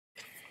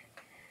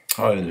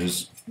Alright,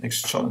 there's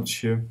next challenge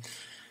here. It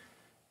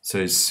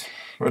says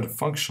write a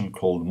function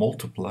called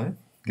multiply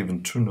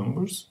given two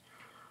numbers.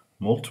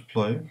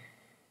 Multiply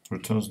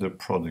returns their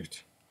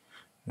product.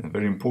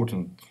 Very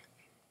important,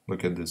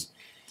 look at this.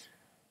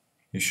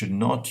 You should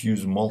not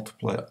use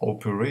multiply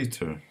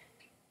operator.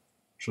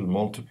 Should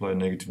multiply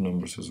negative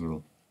numbers as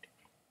well.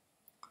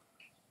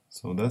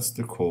 So that's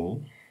the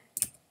call.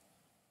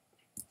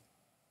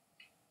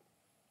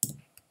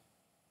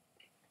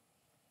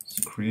 Let's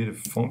create a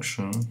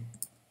function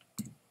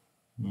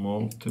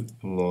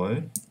multiply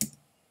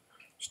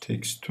which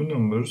takes two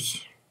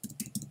numbers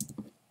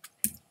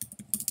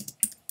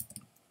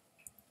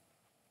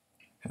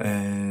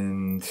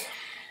and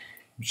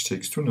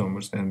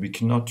we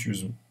cannot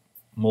use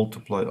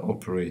multiply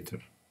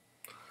operator.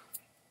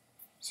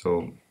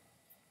 So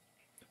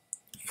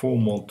 4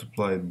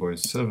 multiplied by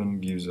 7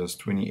 gives us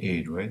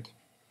 28, right?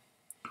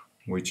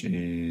 Which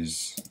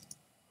is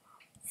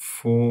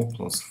 4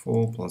 plus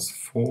 4 plus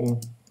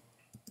 4,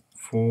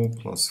 4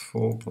 plus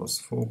 4 plus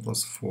 4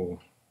 plus 4.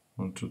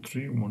 1, 2,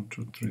 3, 1,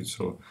 2, 3.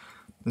 So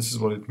this is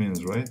what it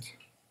means, right?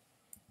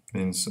 It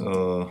means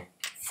 4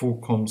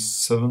 comes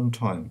 7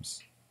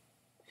 times.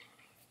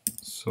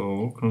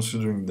 So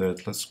considering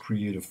that, let's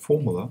create a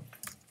formula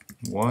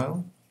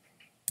while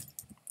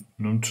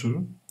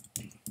num2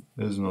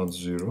 is not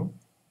 0,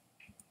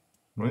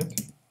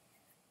 right?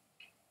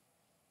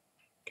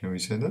 Can we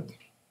say that?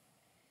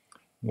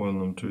 While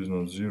num2 is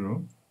not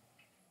 0,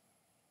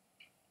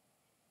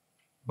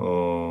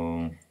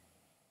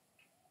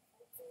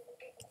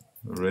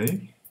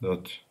 array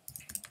dot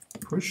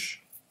push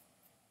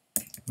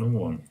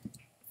num1,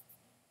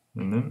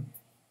 and then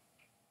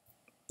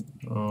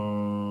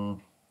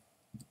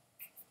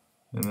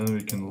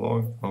we can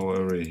log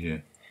our array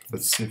here.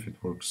 Let's see if it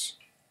works.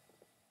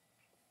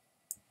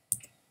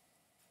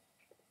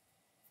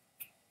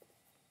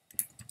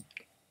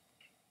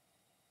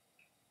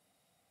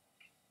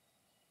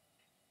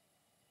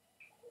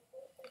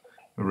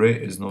 Array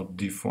is not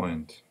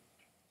defined.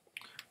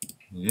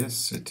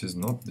 Yes, it is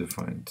not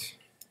defined.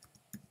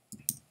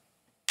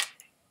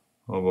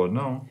 How about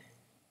now?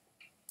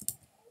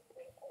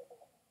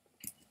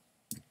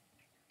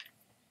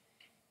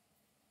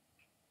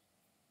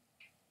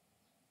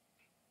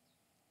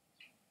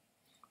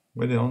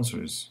 Where the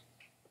answer is?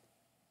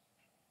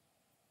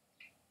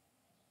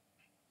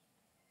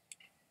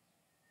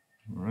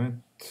 Alright,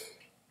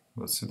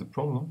 let's see the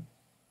problem.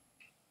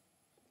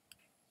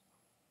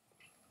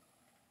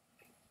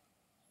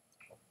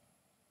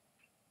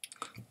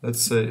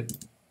 Let's say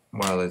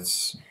while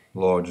it's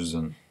larger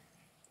than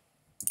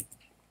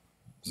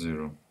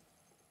 0,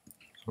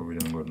 so we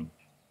don't go to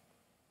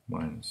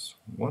minus.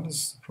 What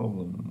is the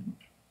problem?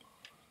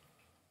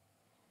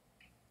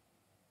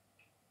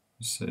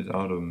 It says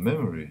out of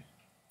memory.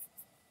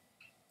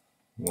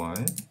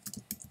 Why?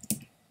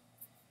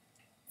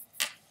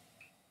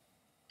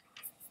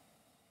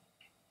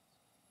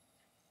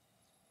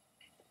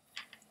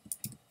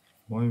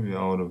 Why are we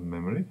out of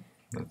memory?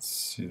 Let's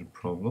see the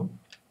problem.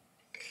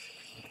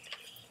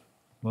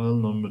 While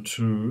number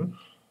 2,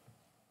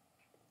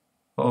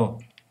 oh,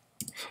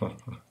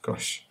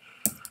 gosh,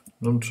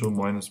 num2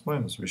 minus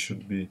minus, we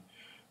should be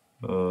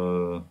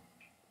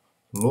lowering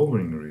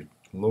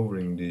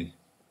the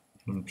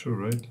num2,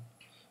 right?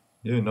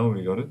 Yeah, now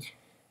we got it.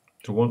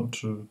 To 1,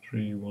 2,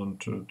 3, 1,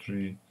 2,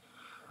 3,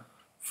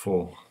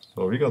 4.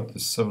 So we got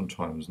this 7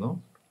 times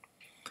now.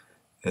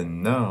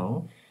 And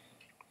now,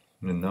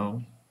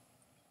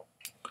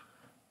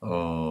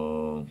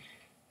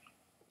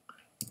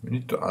 we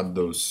need to add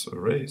those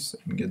arrays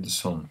and get the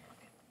sum.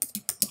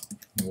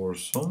 More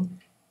sum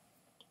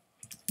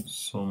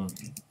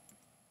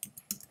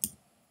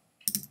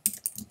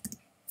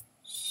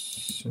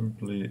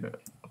simply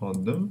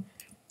add them,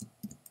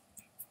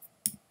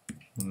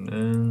 and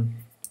then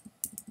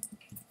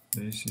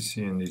ACC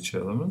and each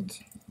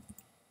element.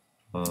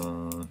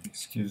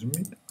 Excuse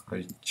me,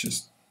 I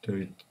just do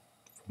it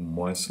for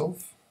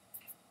myself.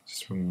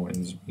 This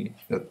reminds me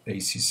that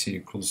ACC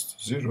equals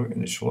to 0,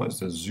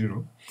 initialized as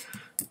 0.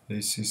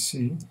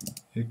 ACC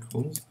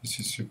equals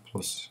ACC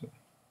plus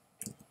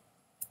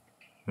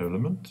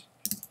element,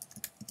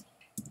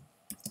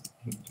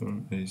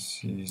 return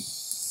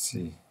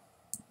ACC.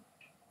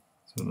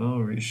 So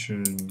now we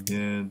should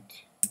get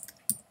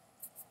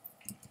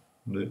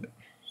the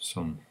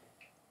sum.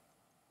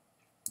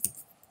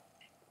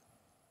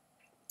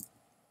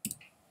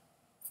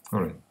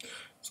 Alright,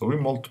 so we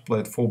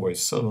multiplied 4 by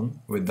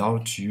 7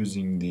 without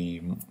using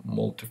the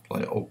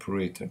multiply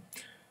operator.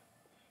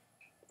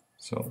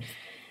 So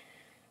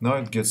now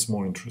it gets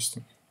more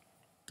interesting.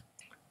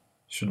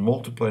 Should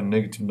multiply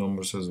negative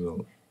numbers as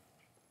well.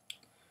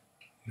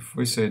 If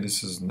we say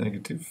this is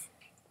negative,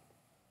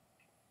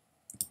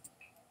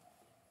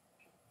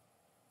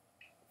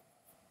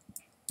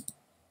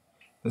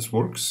 this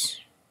works.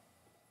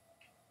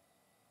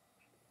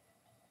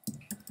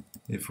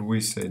 If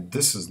we say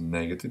this is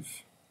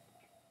negative,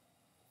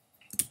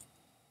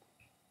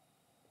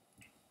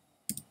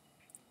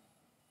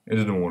 it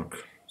didn't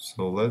work.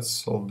 So let's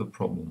solve the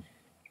problem.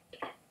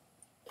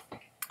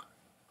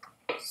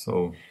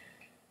 So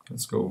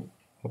let's go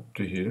up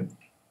to here.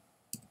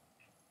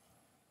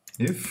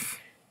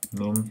 If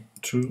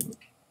num2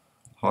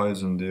 higher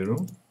than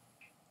 0,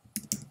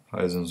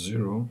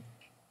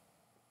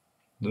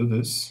 do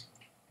this,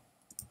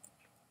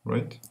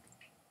 right?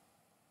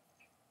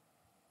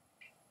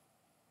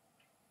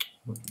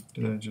 What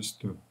did I just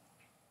do?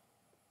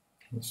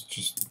 Let's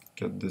just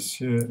get this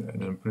here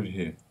and then put it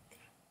here.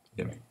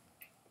 Yeah.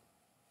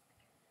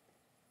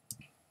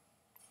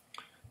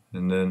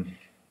 And then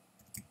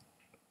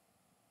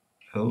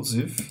else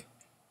if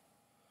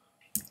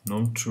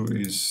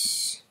num2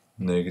 is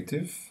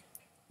negative,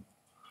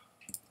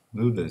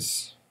 do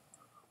this.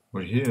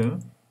 But here,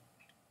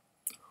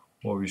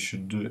 what we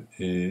should do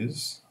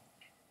is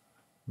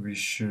we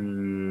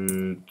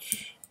should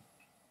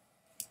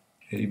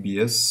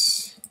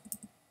ABS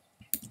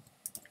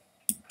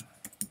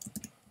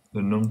the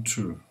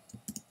num2,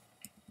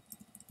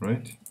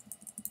 right?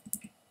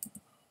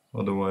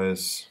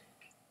 Otherwise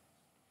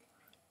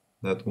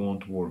that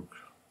won't work.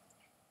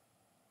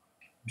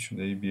 We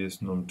should ABS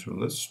num2.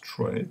 Let's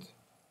try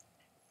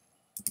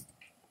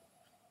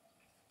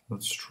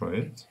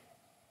it.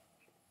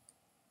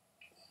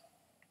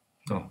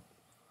 Oh,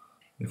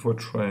 before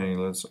trying,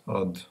 let's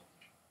add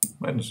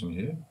minus in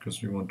here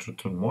because we want to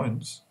return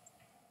minus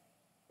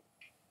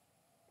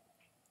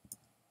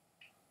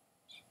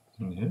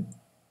in here.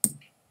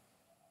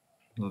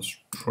 Let's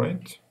try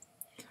it.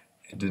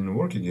 It didn't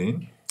work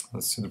again.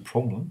 Let's see the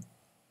problem.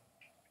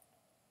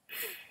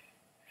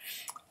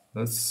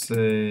 Let's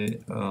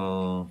say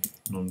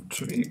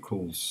num2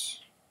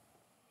 equals,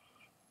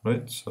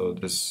 right? So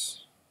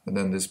this, and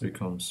then this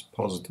becomes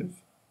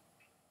positive,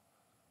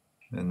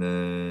 and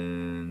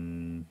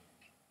then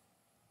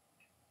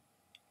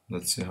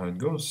let's see how it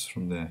goes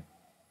from there.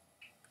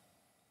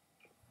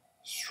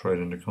 Let's try it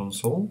in the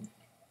console.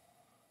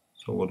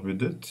 So what we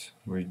did,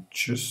 we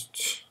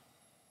just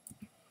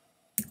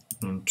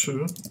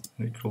num2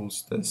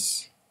 equals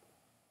this.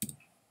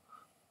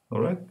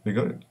 Alright, we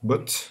got it,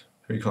 but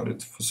we got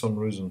it for some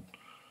reason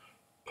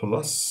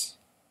plus,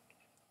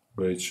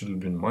 where it should have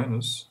been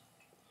minus.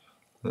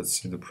 Let's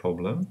see the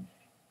problem.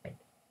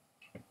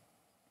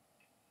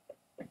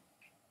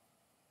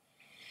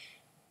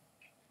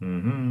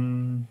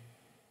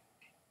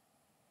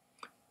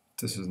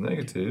 This is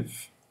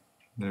negative,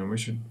 then we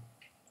should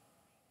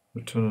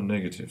return a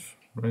negative,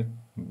 right?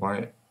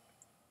 Why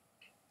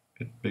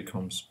it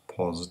becomes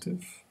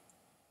positive?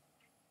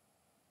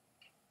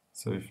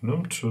 So if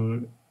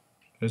num2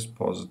 is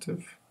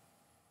positive,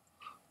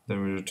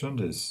 then we return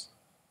this,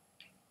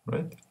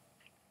 right?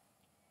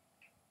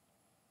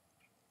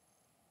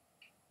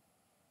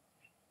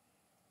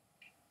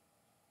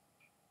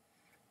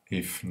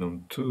 If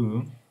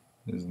num2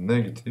 is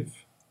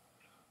negative,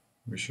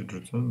 we should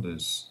return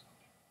this.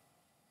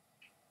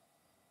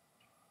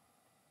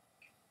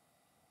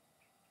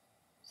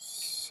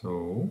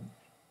 So,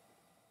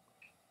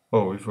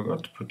 oh, we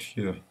forgot to put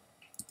here.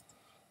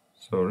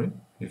 Sorry,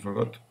 we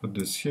forgot to put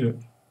this here.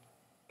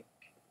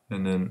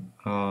 And then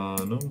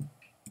num2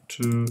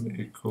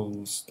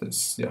 equals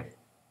this. Yeah,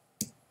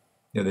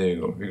 there you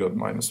go. We got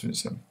minus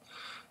 27.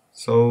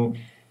 So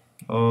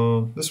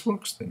this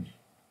works then.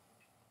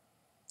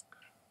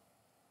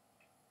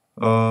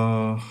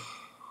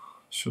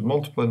 Should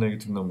multiply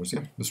negative numbers.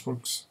 Yeah, this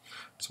works.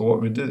 So what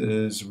we did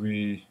is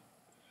we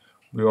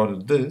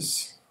ordered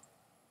this.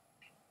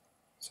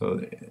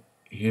 So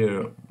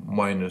here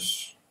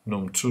minus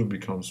num2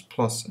 becomes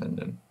plus, and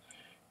then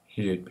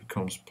here it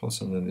becomes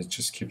plus, and then it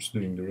just keeps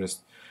doing the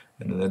rest.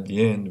 And then at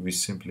the end we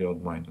simply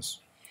add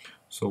minus.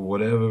 So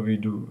whatever we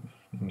do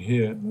in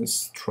here,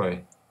 let's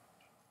try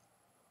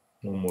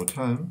one more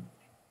time.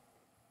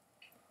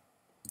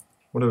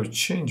 Whatever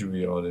change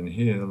we add in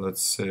here,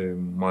 let's say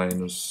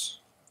minus,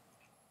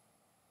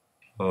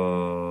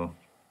 oh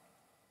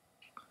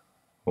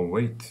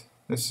wait,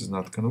 this is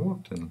not gonna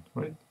work then,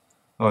 right?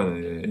 Oh no,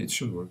 yeah, it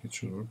should work,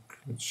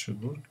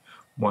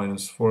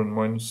 Minus 4 and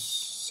minus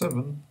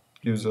 7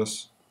 gives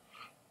us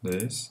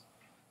this.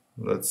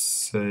 Let's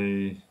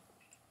say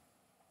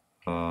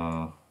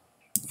 4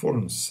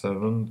 and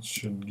 7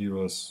 should give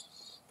us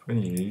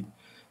 28.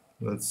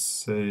 Let's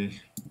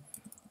say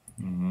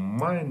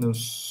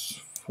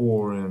minus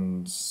 4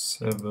 and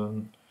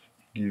 7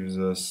 gives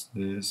us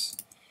this,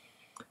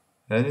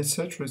 and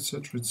etc,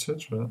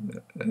 etc.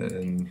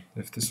 And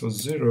if this was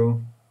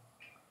 0,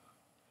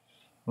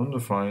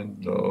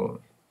 undefined, though,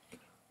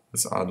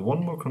 let's add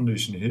one more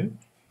condition here.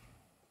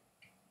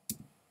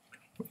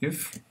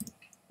 If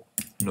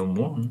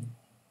num1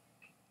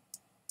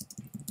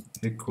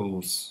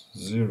 equals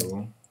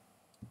 0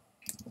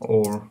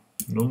 or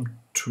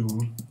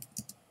num2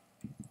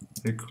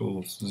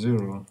 equals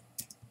 0,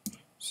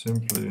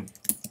 simply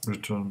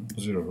return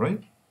 0,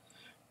 right?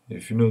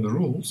 If you know the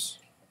rules,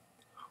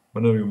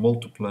 whenever you're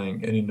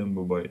multiplying any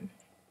number by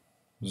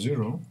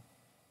 0,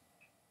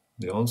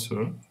 the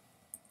answer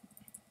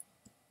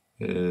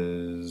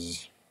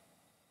is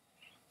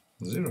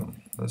 0.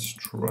 Let's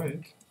try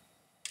it.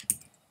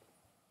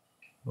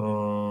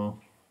 Go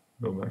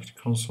back to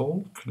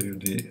console, clear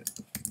the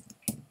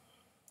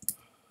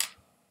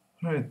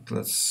Right,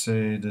 let's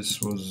say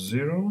this was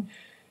 0.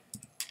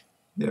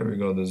 Yeah, we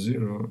got the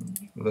 0.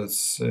 Let's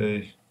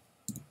say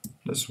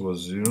this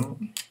was 0.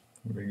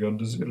 We got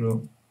the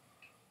 0.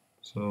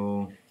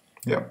 So,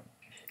 yeah,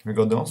 we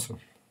got the answer.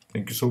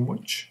 Thank you so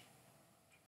much.